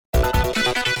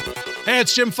Hey,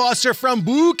 it's Jim Foster from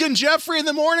Book and Jeffrey in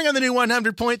the morning on the new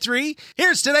 100.3.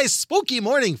 Here's today's spooky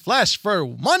morning flash for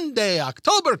Monday,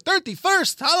 October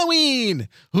 31st, Halloween.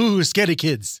 Ooh, scaredy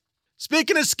kids.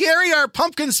 Speaking of scary, our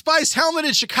pumpkin spice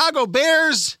helmeted Chicago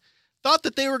Bears thought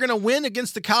that they were going to win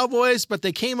against the Cowboys, but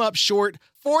they came up short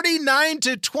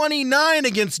 49-29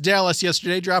 against Dallas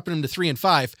yesterday, dropping them to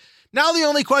 3-5. Now the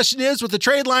only question is, with the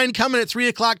trade line coming at 3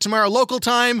 o'clock tomorrow local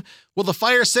time, will the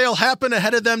fire sale happen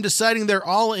ahead of them deciding they're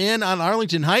all in on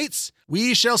Arlington Heights?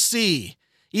 We shall see.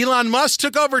 Elon Musk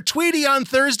took over Tweety on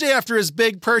Thursday after his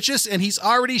big purchase, and he's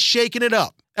already shaken it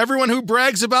up. Everyone who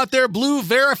brags about their blue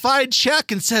verified check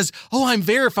and says, "Oh, I'm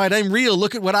verified, I'm real,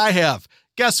 look at what I have."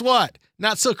 Guess what?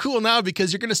 Not so cool now,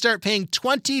 because you're going to start paying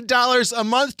 $20 a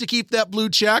month to keep that blue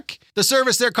check. The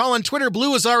service they're calling Twitter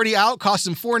Blue is already out, costs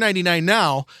them $4.99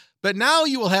 now. But now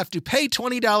you will have to pay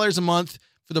 $20 a month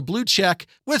for the blue check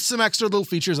with some extra little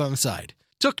features on the side.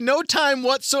 Took no time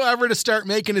whatsoever to start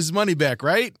making his money back,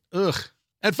 right? Ugh.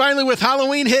 And finally, with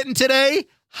Halloween hitting today,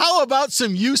 how about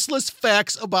some useless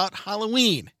facts about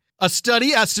Halloween? A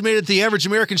study estimated the average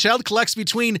American child collects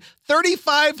between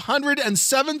 3,500 and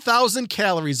 7,000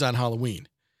 calories on Halloween.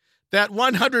 That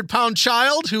 100-pound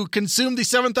child who consumed the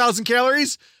 7,000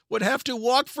 calories would have to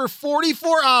walk for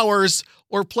 44 hours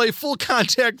or play full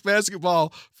contact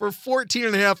basketball for 14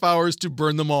 and a half hours to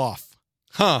burn them off.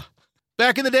 Huh.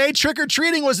 Back in the day,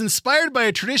 trick-or-treating was inspired by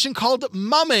a tradition called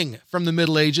mumming from the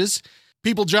Middle Ages.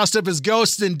 People dressed up as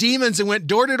ghosts and demons and went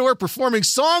door-to-door performing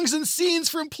songs and scenes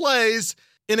from plays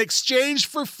in exchange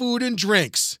for food and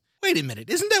drinks. Wait a minute,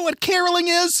 isn't that what caroling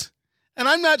is? And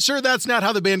I'm not sure that's not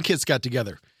how the band Kiss got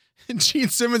together. Gene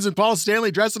Simmons and Paul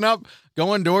Stanley dressing up,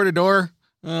 going door-to-door.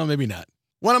 Oh, maybe not.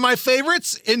 One of my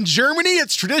favorites, in Germany,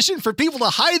 it's tradition for people to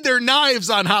hide their knives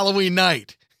on Halloween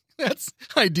night. That's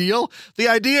ideal. The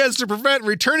idea is to prevent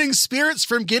returning spirits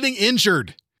from getting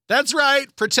injured. That's right.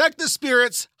 Protect the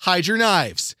spirits, hide your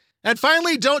knives. And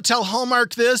finally, don't tell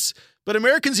Hallmark this, but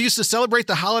Americans used to celebrate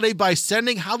the holiday by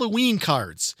sending Halloween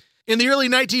cards. In the early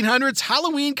 1900s,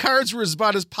 Halloween cards were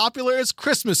about as popular as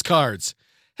Christmas cards.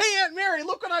 Hey, Aunt Mary,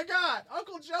 look what I got.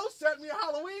 Uncle Joe sent me a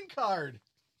Halloween card.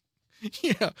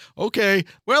 Yeah, okay.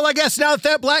 Well, I guess now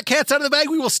that black cat's out of the bag,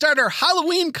 we will start our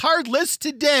Halloween card list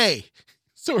today.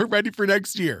 So we're ready for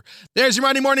next year. There's your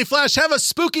Monday Morning Flash. Have a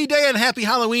spooky day and happy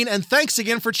Halloween. And thanks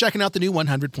again for checking out the new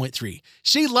 100.3.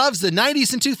 She loves the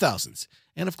 90s and 2000s.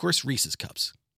 And, of course, Reese's Cups.